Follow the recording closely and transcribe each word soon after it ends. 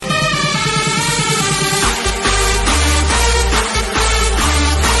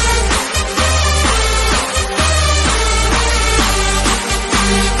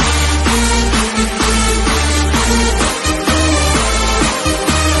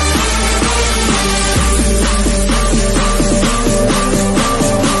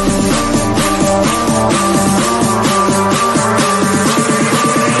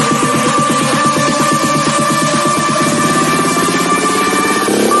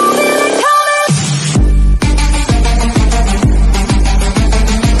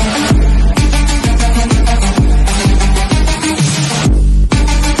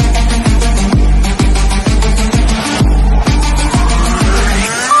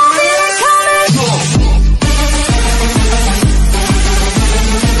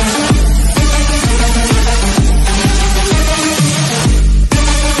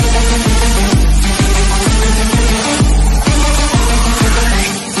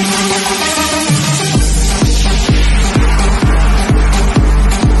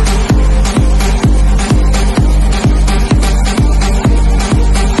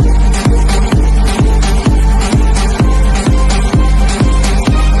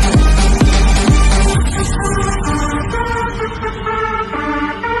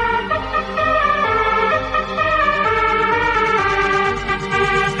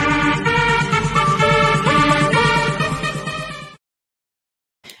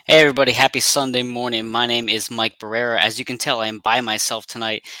Hey everybody, happy Sunday morning. My name is Mike Barrera. As you can tell, I am by myself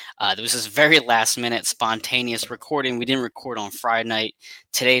tonight. There was this very last minute spontaneous recording. We didn't record on Friday night.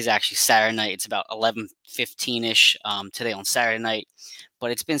 Today's actually Saturday night. It's about 11:15ish today on Saturday night.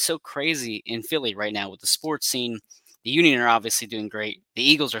 But it's been so crazy in Philly right now with the sports scene. The Union are obviously doing great. The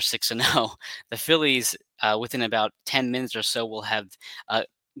Eagles are 6-0. The Phillies, within about 10 minutes or so, will have uh,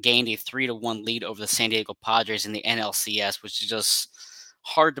 gained a 3-1 lead over the San Diego Padres in the NLCS, which is just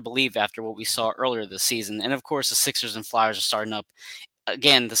hard to believe after what we saw earlier this season. And of course, the Sixers and Flyers are starting up.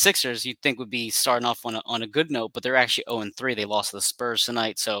 Again, the Sixers you'd think would be starting off on a good note, but they're actually 0-3. They lost to the Spurs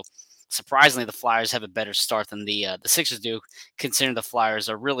tonight, so surprisingly, the Flyers have a better start than the Sixers do, considering the Flyers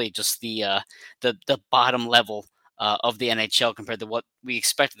are really just the bottom level of the NHL compared to what we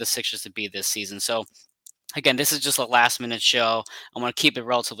expected the Sixers to be this season. So again, this is just a last minute show. I'm going to keep it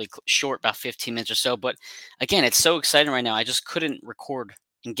relatively short, about 15 minutes or so. But again, it's so exciting right now. I just couldn't record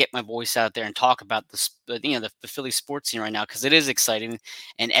and get my voice out there and talk about the Philly sports scene right now because it is exciting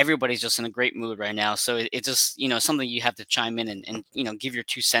and everybody's just in a great mood right now. So it's just something you have to chime in and give your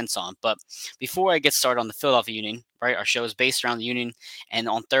 2 cents on. But before I get started on the Philadelphia Union, right, our show is based around the Union, and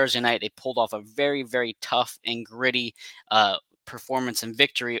on Thursday night they pulled off a very very tough and gritty performance and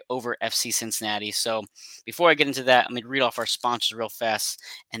victory over FC Cincinnati. So before I get into that, I'm going to read off our sponsors real fast,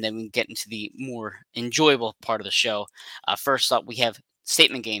 and then we can get into the more enjoyable part of the show. First up, we have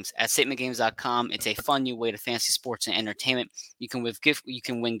Statement Games at statementgames.com. It's a fun new way to fancy sports and entertainment. You can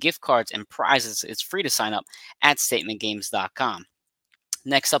win gift cards and prizes. It's free to sign up at statementgames.com.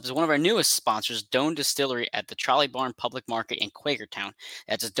 Next up is one of our newest sponsors, Doan Distillery at the Trolley Barn Public Market in Quakertown.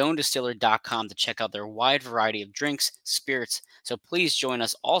 That's doandistillery.com to check out their wide variety of drinks, spirits. So please join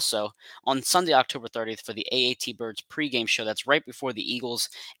us also on Sunday, October 30th for the AAT Birds pregame show. That's right before the Eagles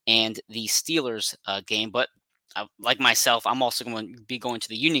and the Steelers game. But like myself, I'm also going to be going to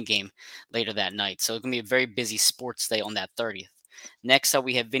the Union game later that night. So it's going to be a very busy sports day on that 30th. Next up,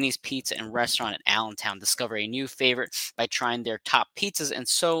 we have Vinny's Pizza and Restaurant in Allentown. Discover a new favorite by trying their top pizzas and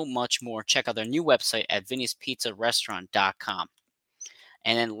so much more. Check out their new website at vinnyspizzarestaurant.com.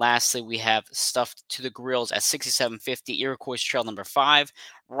 And then lastly, we have Stuffed to the Grills at 6750 Iroquois Trail number 5,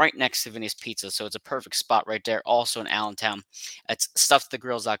 right next to Vinny's Pizza. So it's a perfect spot right there, also in Allentown. It's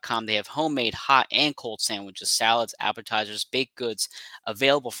stuffedthegrills.com. They have homemade hot and cold sandwiches, salads, appetizers, baked goods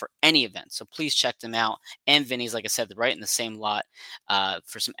available for any event. So please check them out. And Vinny's, like I said, right in the same lot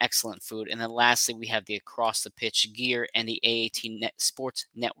for some excellent food. And then lastly, we have the Across the Pitch gear and the Sports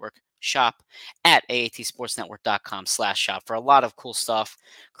Network shop at aatsportsnetwork.com/shop for a lot of cool stuff.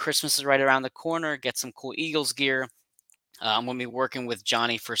 Christmas is right around the corner. Get some cool Eagles gear. I'm going to be working with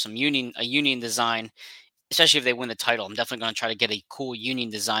Johnny for some union design, especially if they win the title. I'm definitely going to try to get a cool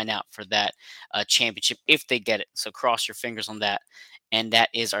union design out for that championship if they get it. So cross your fingers on that. And that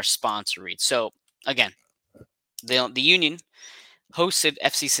is our sponsor read. So again, the union hosted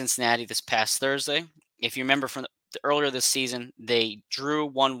FC Cincinnati this past Thursday. If you remember from earlier this season, they drew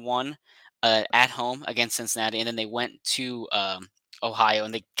 1-1 at home against Cincinnati, and then they went to Ohio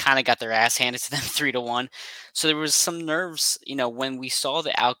and they kind of got their ass handed to them 3-1. So there was some nerves, when we saw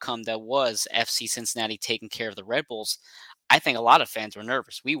the outcome that was FC Cincinnati taking care of the Red Bulls. I think a lot of fans were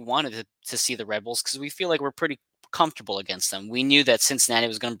nervous. We wanted to see the Red Bulls because we feel like we're pretty comfortable against them. We knew that Cincinnati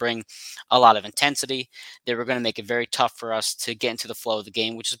was going to bring a lot of intensity. They were going to make it very tough for us to get into the flow of the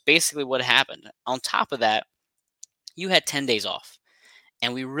game, which is basically what happened. On top of that, you had 10 days off,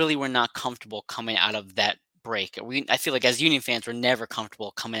 and we really were not comfortable coming out of that break. I feel like as Union fans, we're never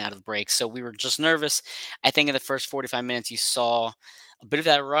comfortable coming out of the break, so we were just nervous. I think in the first 45 minutes, you saw a bit of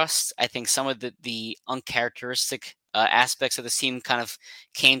that rust. I think some of the uncharacteristic aspects of the team kind of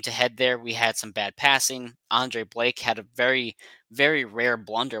came to head there. We had some bad passing. Andre Blake had a very, very rare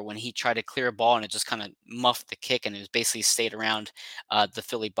blunder when he tried to clear a ball and it just kind of muffed the kick and it was basically stayed around the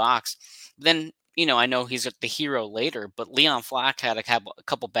Philly box. Then I know he's the hero later, but Leon Flack had a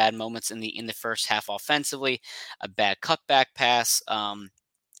couple bad moments in the first half offensively, a bad cutback pass.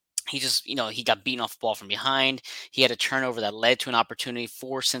 He just, he got beaten off the ball from behind. He had a turnover that led to an opportunity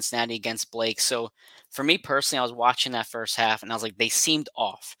for Cincinnati against Blake. So for me personally, I was watching that first half and I was like, they seemed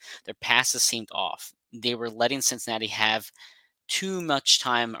off. Their passes seemed off. They were letting Cincinnati have too much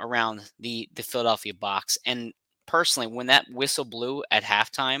time around the Philadelphia box. And personally, when that whistle blew at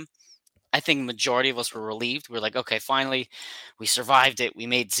halftime, I think majority of us were relieved. We're like, okay, finally, we survived it. We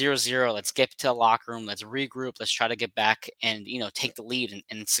made 0-0. Let's get to the locker room. Let's regroup. Let's try to get back and, take the lead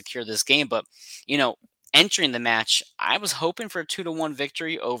and secure this game. But, you know, entering the match, I was hoping for a 2-1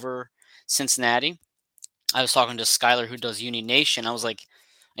 victory over Cincinnati. I was talking to Skylar, who does Union Nation. I was like,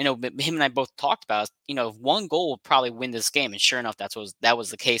 him and I both talked about, one goal would probably win this game, and sure enough, that was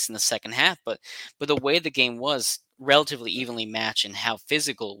the case in the second half. But the way the game was relatively evenly matched and how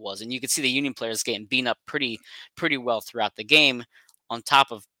physical it was, and you could see the Union players getting beaten up pretty well throughout the game. On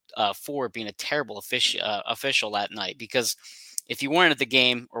top of Ford being a terrible official that night, because if you weren't at the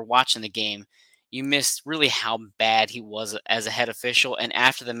game or watching the game, you missed really how bad he was as a head official. And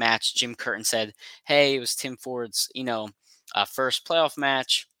after the match, Jim Curtin said, "Hey, it was Tim Ford's, first playoff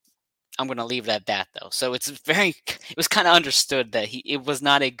match. I'm going to leave it at that, though." So it was kind of understood that it was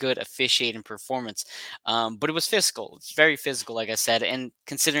not a good officiating performance, but it was physical. It's very physical, like I said, and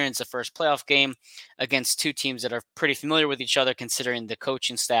considering it's the first playoff game against two teams that are pretty familiar with each other, considering the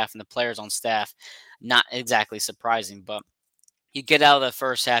coaching staff and the players on staff, not exactly surprising, but you get out of the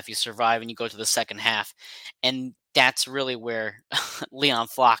first half, you survive, and you go to the second half. And that's really where Leon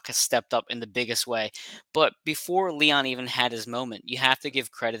Flock has stepped up in the biggest way. But before Leon even had his moment, you have to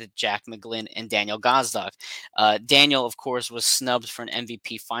give credit to Jack McGlynn and Daniel Gazdag. Daniel, of course, was snubbed for an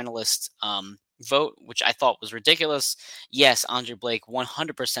MVP finalist vote, which I thought was ridiculous. Yes, Andre Blake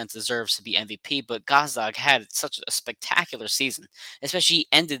 100% deserves to be MVP, but Gazdag had such a spectacular season. Especially he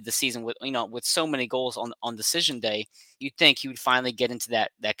ended the season with so many goals on decision day. You'd think he would finally get into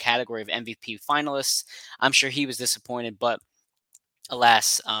that category of MVP finalists. I'm sure he was disappointed, but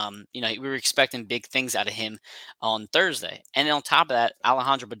alas, we were expecting big things out of him on Thursday. And then on top of that,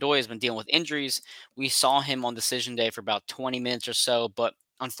 Alejandro Bedoya has been dealing with injuries. We saw him on decision day for about 20 minutes or so, but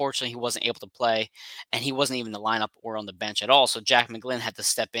unfortunately, he wasn't able to play, and he wasn't even in the lineup or on the bench at all. So Jack McGlynn had to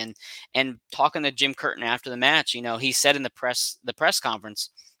step in. And talking to Jim Curtin after the match, he said in the press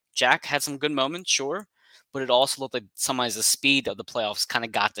conference, Jack had some good moments, sure, but it also looked like sometimes the speed of the playoffs kind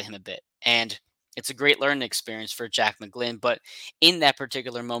of got to him a bit. And it's a great learning experience for Jack McGlynn. But in that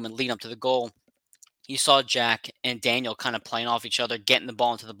particular moment leading up to the goal, you saw Jack and Daniel kind of playing off each other, getting the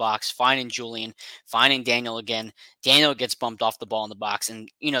ball into the box, finding Julian, finding Daniel again. Daniel gets bumped off the ball in the box, and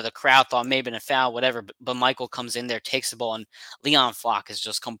the crowd thought maybe been a foul, whatever. But Michael comes in there, takes the ball, and Leon Flock is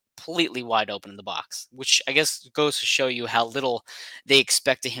just completely wide open in the box, which I guess goes to show you how little they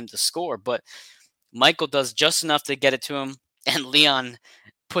expected him to score. But Michael does just enough to get it to him, and Leon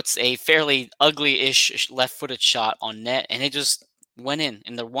puts a fairly ugly-ish left-footed shot on net, and it just went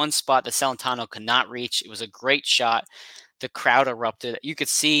in the one spot that Celentano could not reach. It was a great shot. The crowd erupted. You could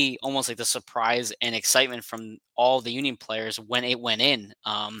see almost like the surprise and excitement from all the Union players when it went in.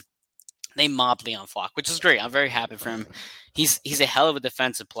 They mobbed Leon Flock, which is great. I'm very happy for him. He's a hell of a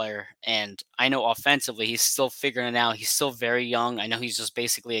defensive player, and I know offensively he's still figuring it out. He's still very young. I know he's just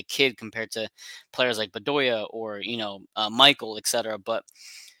basically a kid compared to players like Bedoya or Michael, etc. But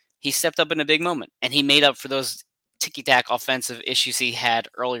he stepped up in a big moment, and he made up for those ticky-tack offensive issues he had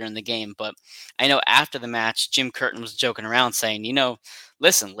earlier in the game. But I know after the match, Jim Curtin was joking around saying,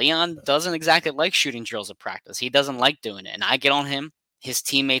 listen, Leon doesn't exactly like shooting drills at practice. He doesn't like doing it, and I get on him. His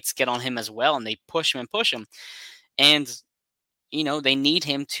teammates get on him as well, and they push him and push him. And they need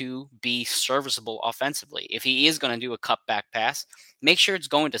him to be serviceable offensively. If he is going to do a cutback pass, make sure it's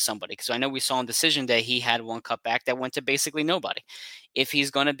going to somebody. Because I know we saw on decision day he had one cutback that went to basically nobody. If he's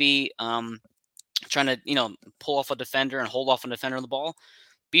going to be trying to pull off a defender and hold off a defender on the ball,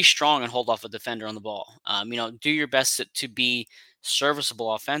 be strong and hold off a defender on the ball. Do your best to be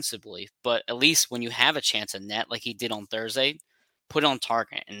serviceable offensively, but at least when you have a chance at net, like he did on Thursday, put it on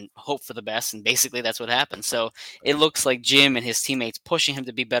target and hope for the best. And basically that's what happened. So it looks like Jim and his teammates pushing him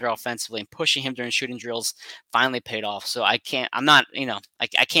to be better offensively and pushing him during shooting drills finally paid off. So I can't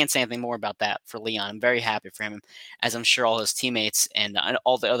say anything more about that for Leon. I'm very happy for him, as I'm sure all his teammates and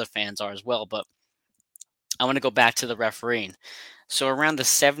all the other fans are as well. But I want to go back to the refereeing. So around the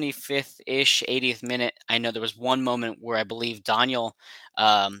 75th-ish, 80th minute, I know there was one moment where I believe Daniel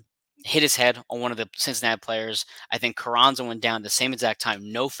hit his head on one of the Cincinnati players. I think Carranza went down at the same exact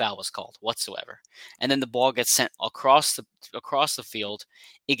time. No foul was called whatsoever. And then the ball gets sent across the field.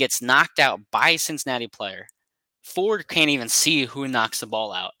 It gets knocked out by a Cincinnati player. Ford can't even see who knocks the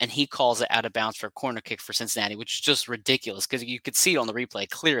ball out, and he calls it out of bounds for a corner kick for Cincinnati, which is just ridiculous because you could see it on the replay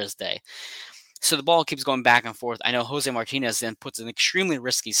clear as day. So the ball keeps going back and forth. I know Jose Martinez then puts an extremely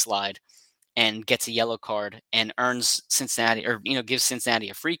risky slide and gets a yellow card and earns Cincinnati, or gives Cincinnati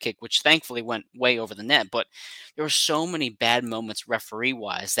a free kick, which thankfully went way over the net. But there were so many bad moments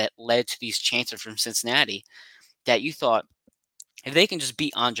referee-wise that led to these chances from Cincinnati that you thought, if they can just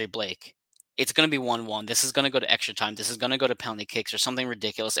beat Andre Blake, it's going to be 1-1. This is going to go to extra time. This is going to go to penalty kicks or something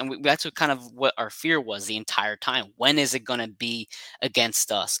ridiculous. And that's what our fear was the entire time. When is it going to be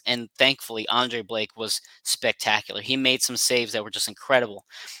against us? And thankfully, Andre Blake was spectacular. He made some saves that were just incredible.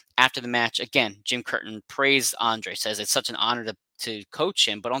 After the match, again, Jim Curtin praised Andre, says it's such an honor to coach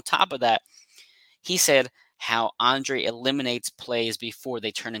him. But on top of that, he said how Andre eliminates plays before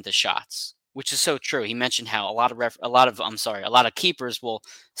they turn into shots, which is so true. He mentioned how a lot of keepers will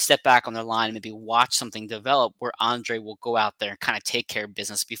step back on their line and maybe watch something develop where Andre will go out there and kind of take care of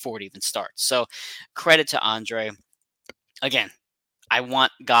business before it even starts. So credit to Andre. Again, I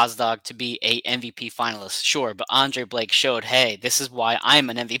want Gazdag to be a MVP finalist, sure, but Andre Blake showed, hey, this is why I'm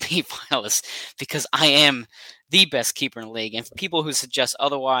an MVP finalist, because I am the best keeper in the league. And for people who suggest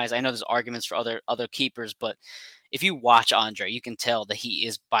otherwise, I know there's arguments for other keepers, but if you watch Andre, you can tell that he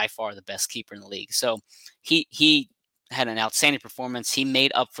is by far the best keeper in the league. So he had an outstanding performance. He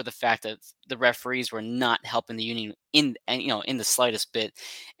made up for the fact that the referees were not helping the Union in the slightest bit,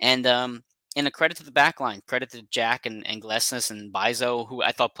 and and a credit to the back line, credit to Jack and Glesnes and Bizo, who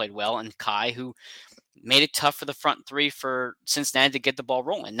I thought played well, and Kai, who made it tough for the front three for Cincinnati to get the ball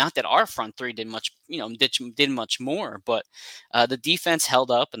rolling. Not that our front three did much, did much more, but the defense held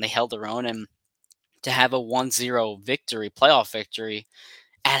up and they held their own. And to have a 1-0 victory, playoff victory,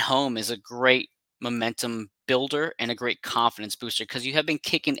 at home is a great momentum builder and a great confidence booster because you have been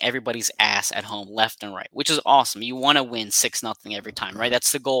kicking everybody's ass at home left and right, which is awesome. You want to win 6-0 every time, right?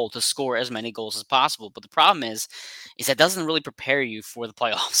 That's the goal, to score as many goals as possible. But the problem is that doesn't really prepare you for the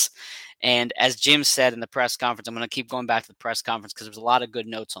playoffs. And as Jim said in the press conference, I'm going to keep going back to the press conference because there's a lot of good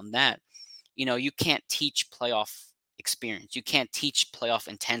notes on that. You can't teach playoff experience. You can't teach playoff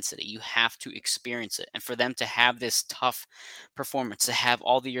intensity. You have to experience it. And for them to have this tough performance, to have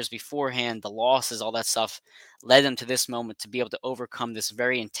all the years beforehand, the losses, all that stuff, led them to this moment to be able to overcome this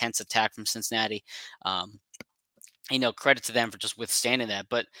very intense attack from Cincinnati. Um, Credit to them for just withstanding that.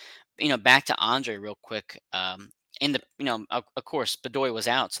 But, back to Andre real quick. In the, of course, Bedoya was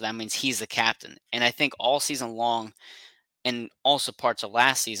out, so that means he's the captain. And I think all season long, and also parts of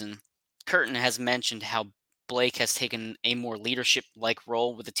last season, Curtin has mentioned how Blake has taken a more leadership like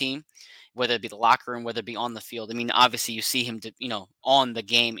role with the team, whether it be the locker room, whether it be on the field. I mean, obviously you see him, on the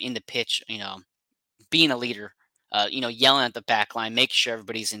game, in the pitch, being a leader, yelling at the back line, making sure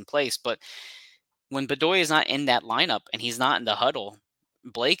everybody's in place. But when Bedoya is not in that lineup and he's not in the huddle,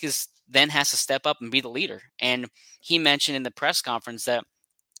 Blake is then has to step up and be the leader. And he mentioned in the press conference that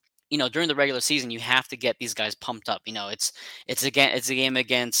during the regular season, you have to get these guys pumped up. It's a game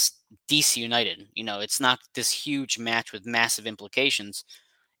against DC United. It's not this huge match with massive implications.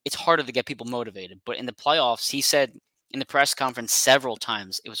 It's harder to get people motivated. But in the playoffs, he said in the press conference several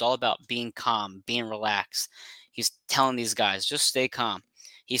times, it was all about being calm, being relaxed. He's telling these guys, just stay calm.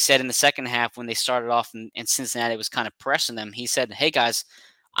 He said in the second half, when they started off and Cincinnati was kind of pressing them, he said, hey guys,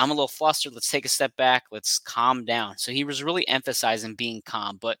 I'm a little flustered. Let's take a step back. Let's calm down. So he was really emphasizing being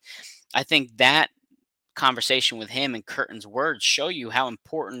calm. But I think that conversation with him and Curtin's words show you how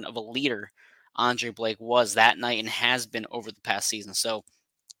important of a leader Andre Blake was that night and has been over the past season. So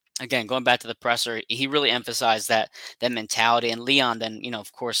again, going back to the presser, he really emphasized that mentality. And Leon then,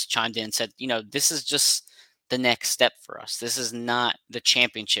 of course, chimed in and said, this is just the next step for us. This is not the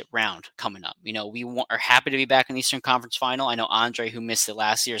championship round coming up. Are happy to be back in the Eastern Conference Final. I know Andre, who missed it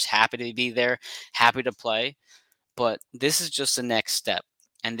last year, is happy to be there, happy to play. But this is just the next step.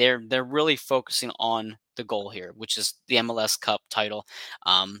 And they're really focusing on the goal here, which is the MLS Cup title.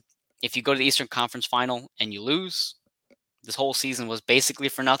 If you go to the Eastern Conference Final and you lose, this whole season was basically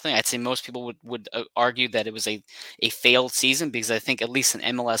for nothing. I'd say most people would argue that it was a failed season because I think at least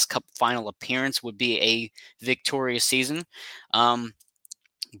an MLS Cup final appearance would be a victorious season.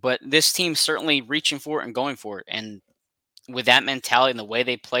 But this team's certainly reaching for it and going for it. And with that mentality and the way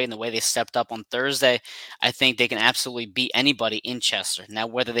they played and the way they stepped up on Thursday, I think they can absolutely beat anybody in Chester. Now,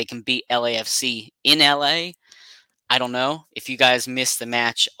 whether they can beat LAFC in LA, I don't know. If you guys missed the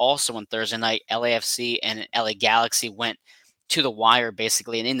match also on Thursday night, LAFC and LA Galaxy went to the wire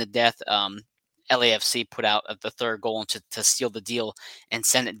basically, and in the death, LAFC put out the third goal to seal the deal and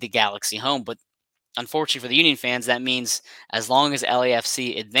send the Galaxy home. But unfortunately for the Union fans, that means as long as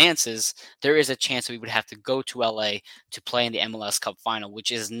LAFC advances, there is a chance that we would have to go to LA to play in the MLS Cup final, which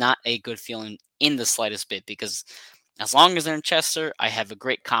is not a good feeling in the slightest bit because as long as they're in Chester, I have a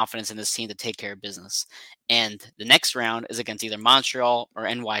great confidence in this team to take care of business. And the next round is against either Montreal or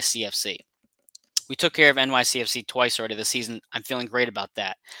NYCFC. We took care of NYCFC twice already this season. I'm feeling great about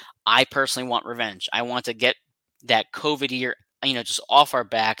that. I personally want revenge. I want to get that COVID year, just off our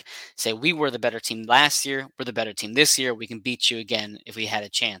back, say we were the better team last year, we're the better team this year, we can beat you again if we had a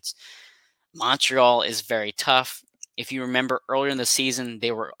chance. Montreal is very tough. If you remember earlier in the season,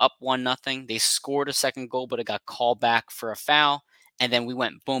 they were up 1-0. They scored a second goal, but it got called back for a foul. And then we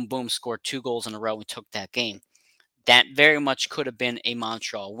went boom, boom, scored 2 goals in a row and took that game. That very much could have been a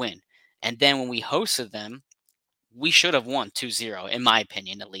Montreal win. And then when we hosted them, we should have won 2-0, in my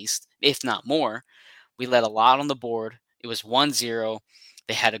opinion, at least, if not more. We let a lot on the board. It was 1-0.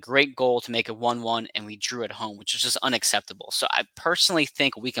 They had a great goal to make it 1-1, and we drew at home, which is just unacceptable. So I personally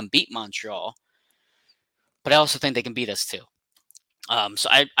think we can beat Montreal, but I also think they can beat us too. So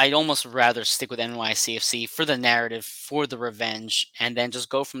I'd almost rather stick with NYCFC for the narrative, for the revenge, and then just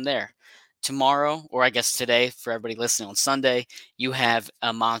go from there. Tomorrow, or I guess today, for everybody listening on Sunday, you have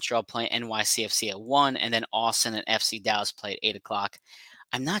Montreal playing NYCFC at 1, and then Austin and FC Dallas play at 8 o'clock.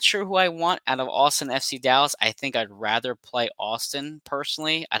 I'm not sure who I want out of Austin FC Dallas. I think I'd rather play Austin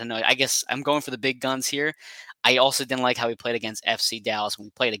personally. I don't know. I guess I'm going for the big guns here. I also didn't like how we played against FC Dallas when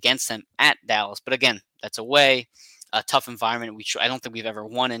we played against them at Dallas. But again, that's away, a tough environment. I don't think we've ever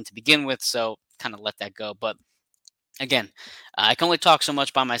won in to begin with, so kind of let that go. But again, I can only talk so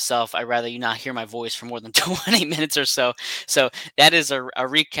much by myself. I'd rather you not hear my voice for more than 20 minutes or so. So that is a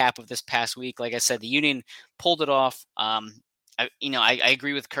recap of this past week. Like I said, the Union pulled it off. I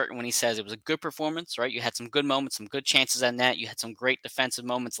agree with Curtin when he says it was a good performance, right? You had some good moments, some good chances at net. You had some great defensive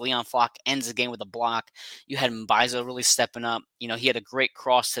moments. Leon Flock ends the game with a block. You had Mbaizo really stepping up. He had a great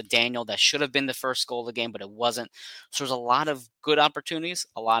cross to Daniel that should have been the first goal of the game, but it wasn't. So there's a lot of good opportunities,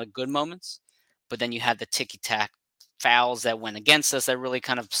 a lot of good moments. But then you had the ticky-tack fouls that went against us that really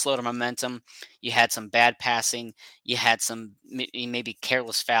kind of slowed our momentum. You had some bad passing. You had some maybe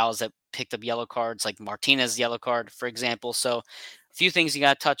careless fouls that picked up yellow cards, like Martinez yellow card, for example. So a few things you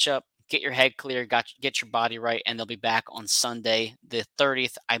got to touch up. Get your head clear, get your body right, and they'll be back on Sunday, the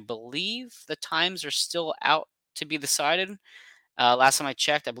 30th. I believe the times are still out to be decided. Last time I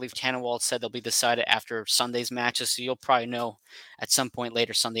checked, I believe Tannenwald said they'll be decided after Sunday's matches, so you'll probably know at some point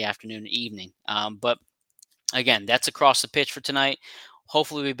later Sunday afternoon, evening. But again, that's across the pitch for tonight.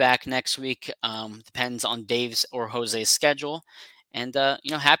 Hopefully, we'll be back next week. Depends on Dave's or Jose's schedule. And,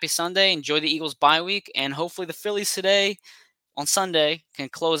 happy Sunday. Enjoy the Eagles bye week. And hopefully, the Phillies today on Sunday can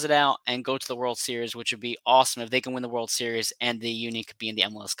close it out and go to the World Series, which would be awesome if they can win the World Series and the Union could be in the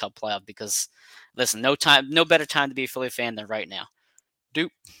MLS Cup playoff. Because, listen, no better time to be a Philly fan than right now.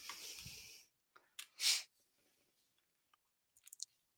 Dupe.